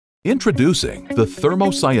Introducing the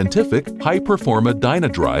thermoscientific HyperFate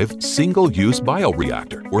Dynadrive Single-Use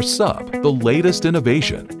Bioreactor, or SUB, the latest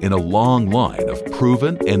innovation in a long line of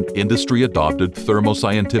proven and industry-adopted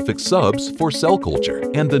thermoscientific subs for cell culture,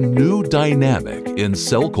 and the new dynamic in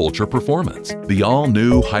cell culture performance. The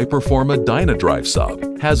all-new HyperFate Dynadrive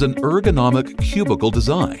Sub has an ergonomic cubicle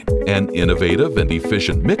design, an innovative and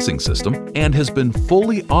efficient mixing system, and has been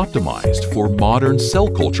fully optimized for modern cell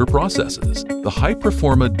culture processes. The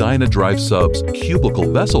HyperFate Dynadrive Sub's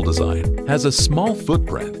cubicle vessel design has a small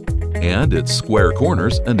footprint, and its square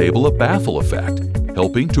corners enable a baffle effect,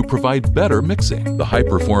 helping to provide better mixing. The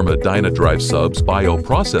HyperFate Dynadrive Sub's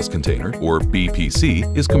bioprocess container, or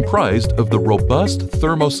BPC, is comprised of the robust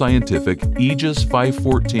thermoscientific Aegis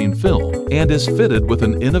 514 film and is fitted with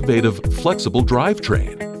an innovative flexible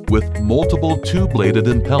drivetrain with multiple two-bladed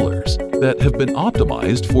impellers that have been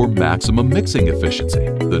optimized for maximum mixing efficiency.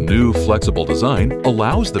 The new flexible design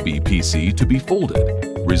allows the BPC to be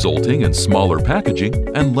folded, resulting in smaller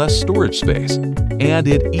packaging and less storage space, and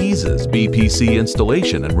it eases BPC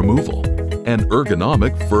installation and removal. An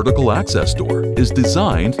ergonomic vertical access door is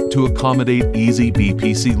designed to accommodate easy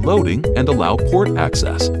BPC loading and allow port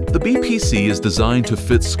access. The BPC is designed to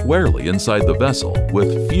fit squarely inside the vessel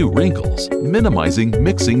with few wrinkles, minimizing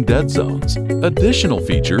mixing dead zones. Additional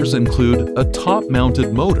features include a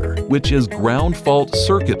top-mounted motor, which is ground fault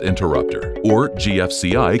circuit interrupter, or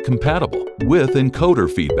GFCI compatible, with encoder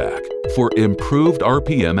feedback for improved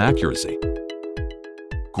RPM accuracy.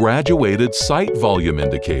 Graduated site volume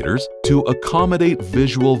indicators to accommodate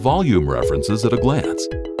visual volume references at a glance,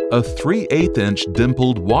 a 3/8-inch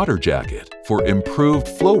dimpled water jacket for improved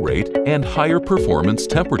flow rate and higher performance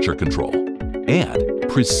temperature control, and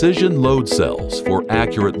precision load cells for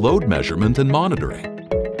accurate load measurement and monitoring.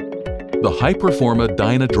 The HyperFate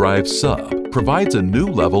Dynadrive Sub provides a new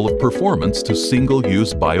level of performance to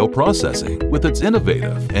single-use bioprocessing with its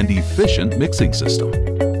innovative and efficient mixing system.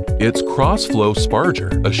 Its cross-flow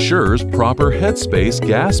sparger assures proper headspace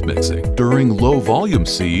gas mixing during low-volume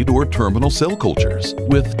seed or terminal cell cultures,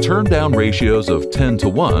 with turn-down ratios of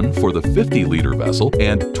 10:1 for the 50-liter vessel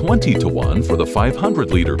and 20:1 for the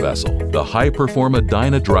 500-liter vessel. The HyperFate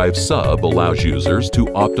Dynadrive Sub allows users to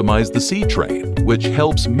optimize the seed train, which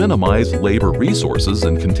helps minimize labor resources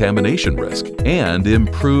and contamination risk, and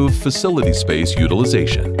improve facility space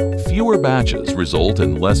utilization. Fewer batches result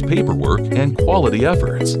in less paperwork and quality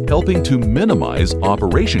efforts, helping to minimize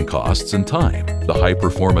operation costs and time. The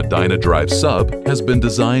HyperFate Dynadrive Sub has been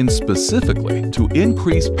designed specifically to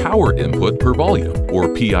increase power input per volume, or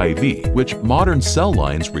PIV, which modern cell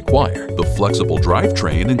lines require. The flexible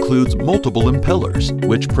drivetrain includes multiple impellers,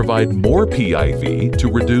 which provide more PIV to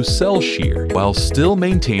reduce cell shear while still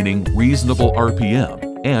maintaining reasonable RPM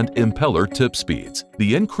and impeller tip speeds.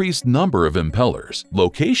 The increased number of impellers,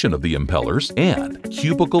 location of the impellers, and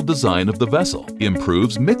cubicle design of the vessel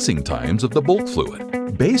improves mixing times of the bulk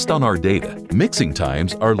fluid. Based on our data, mixing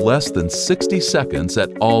times are less than 60 seconds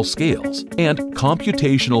at all scales, and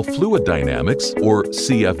computational fluid dynamics, or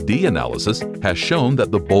CFD analysis, has shown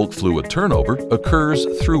that the bulk fluid turnover occurs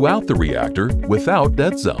throughout the reactor without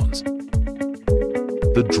dead zones.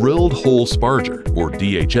 The drilled hole sparger, or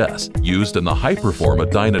DHS, used in the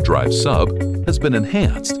HyperFate Dynadrive Sub has been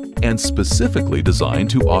enhanced and specifically designed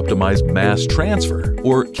to optimize mass transfer,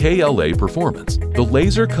 or KLA performance. The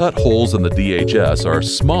laser-cut holes in the DHS are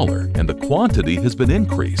smaller and the quantity has been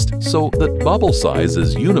increased so that bubble size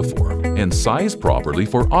is uniform and sized properly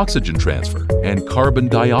for oxygen transfer and carbon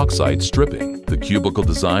dioxide stripping. The cubicle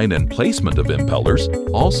design and placement of impellers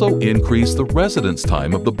also increase the residence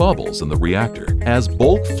time of the bubbles in the reactor. As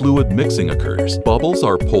bulk fluid mixing occurs, bubbles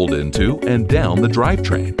are pulled into and down the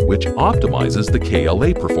drivetrain, which optimizes the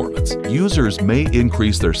KLA performance. Users may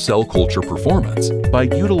increase their cell culture performance by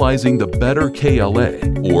utilizing the better KLA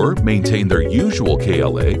or maintain their usual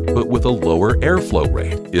KLA but with a lower airflow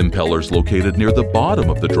rate. Impellers located near the bottom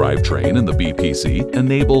of the drivetrain in the BPC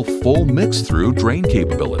enable full mix-through drain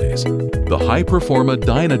capabilities. The HyperFate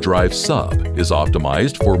Dynadrive Sub is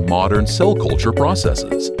optimized for modern cell culture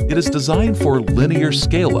processes. It is designed for linear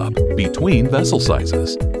scale-up between vessel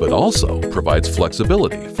sizes, but also provides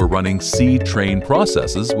flexibility for running seed train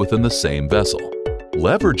processes within the same vessel.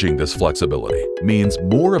 Leveraging this flexibility means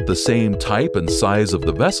more of the same type and size of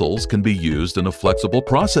the vessels can be used in a flexible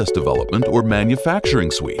process development or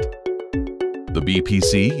manufacturing suite. The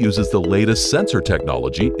BPC uses the latest sensor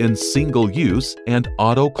technology in single-use and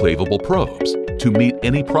autoclavable probes to meet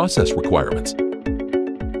any process requirements.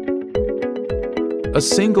 A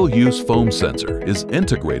single-use foam sensor is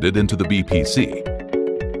integrated into the BPC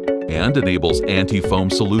and enables anti-foam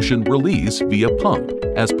solution release via pump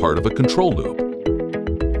as part of a control loop.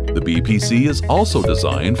 The The BPC is also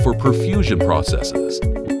designed for perfusion processes,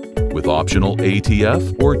 with optional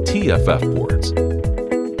ATF or TFF ports.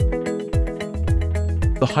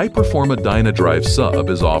 The HyperForma DynaDrive Sub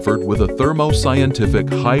is offered with a Thermo-Scientific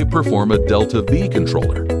HyperForma Delta V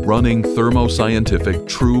controller running Thermo-Scientific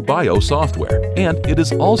True Bio software, and it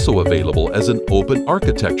is also available as an open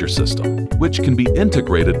architecture system, which can be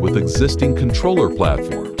integrated with existing controller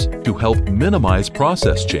platforms to help minimize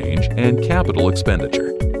process change and capital expenditure.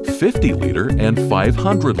 50-liter and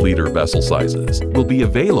 500-liter vessel sizes will be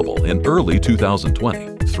available in early 2020.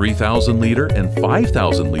 3,000-liter and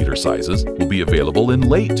 5,000-liter sizes will be available in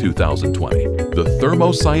late 2020. The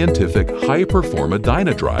Thermo-Scientific HyperForma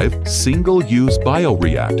DynaDrive Single-Use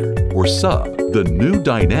Bioreactor, or Sub, the new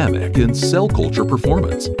dynamic in cell culture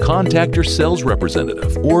performance. Contact your sales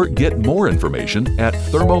representative or get more information at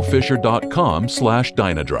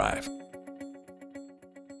thermofisher.com/dynadrive.